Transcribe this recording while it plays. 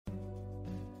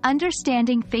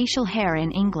Understanding facial hair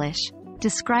in English,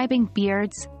 describing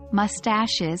beards,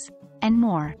 mustaches, and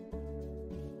more.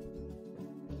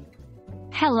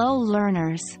 Hello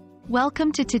learners!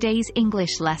 Welcome to today's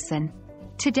English lesson.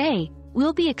 Today,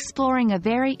 we'll be exploring a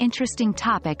very interesting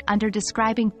topic under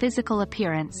describing physical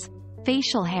appearance,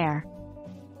 facial hair.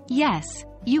 Yes,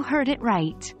 you heard it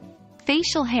right.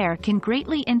 Facial hair can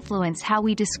greatly influence how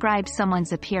we describe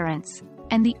someone's appearance,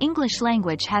 and the English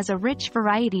language has a rich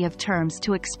variety of terms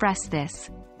to express this.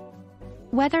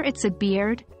 Whether it's a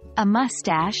beard, a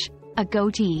mustache, a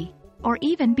goatee, or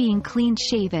even being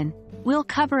clean-shaven, we'll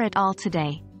cover it all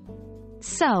today.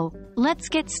 So, let's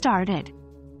get started.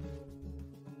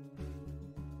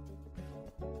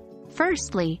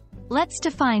 Firstly, let's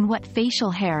define what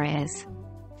facial hair is.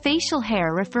 Facial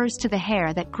hair refers to the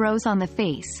hair that grows on the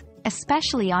face,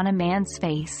 especially on a man's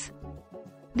face.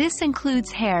 This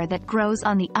includes hair that grows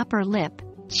on the upper lip,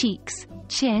 cheeks,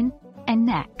 chin, and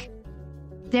neck.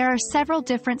 There are several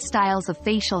different styles of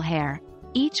facial hair,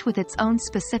 each with its own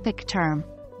specific term.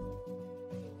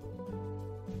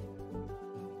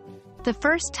 The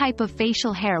first type of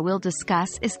facial hair we'll discuss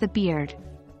is the beard.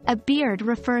 A beard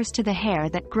refers to the hair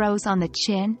that grows on the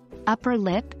chin, upper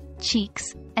lip,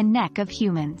 cheeks, and neck of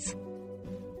humans.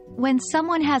 When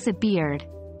someone has a beard,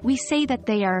 we say that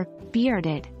they are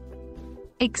bearded.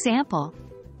 Example: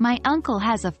 my uncle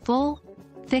has a full,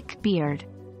 thick beard.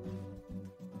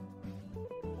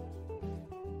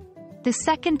 The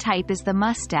second type is the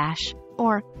mustache,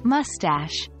 or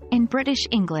mustache, in British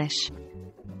English.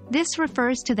 This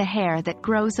refers to the hair that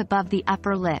grows above the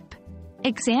upper lip.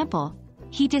 Example: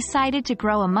 he decided to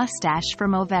grow a mustache for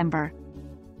November.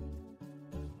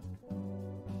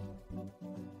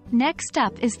 Next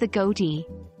up is the goatee.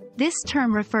 This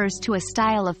term refers to a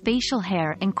style of facial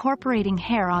hair incorporating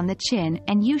hair on the chin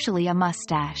and usually a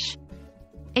mustache.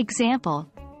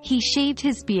 Example: he shaved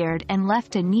his beard and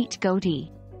left a neat goatee.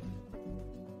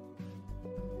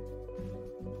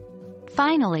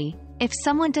 Finally, if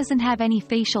someone doesn't have any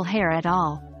facial hair at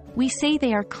all, we say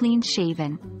they are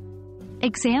clean-shaven.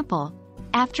 Example: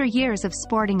 after years of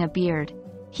sporting a beard,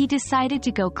 he decided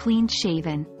to go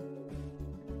clean-shaven.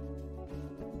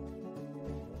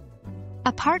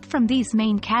 Apart from these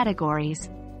main categories,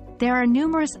 there are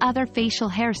numerous other facial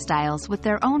hairstyles with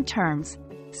their own terms,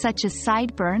 such as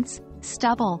sideburns,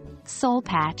 stubble, soul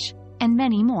patch, and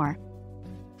many more.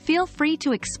 Feel free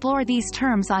to explore these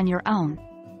terms on your own.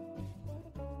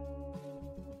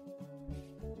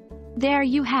 There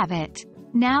you have it.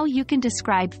 Now you can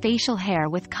describe facial hair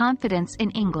with confidence in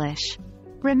English.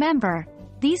 Remember,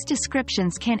 these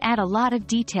descriptions can add a lot of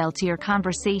detail to your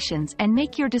conversations and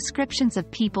make your descriptions of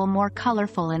people more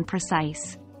colorful and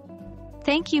precise.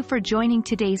 Thank you for joining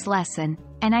today's lesson,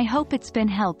 and I hope it's been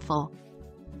helpful.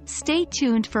 Stay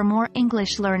tuned for more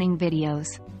English learning videos.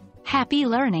 Happy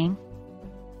learning!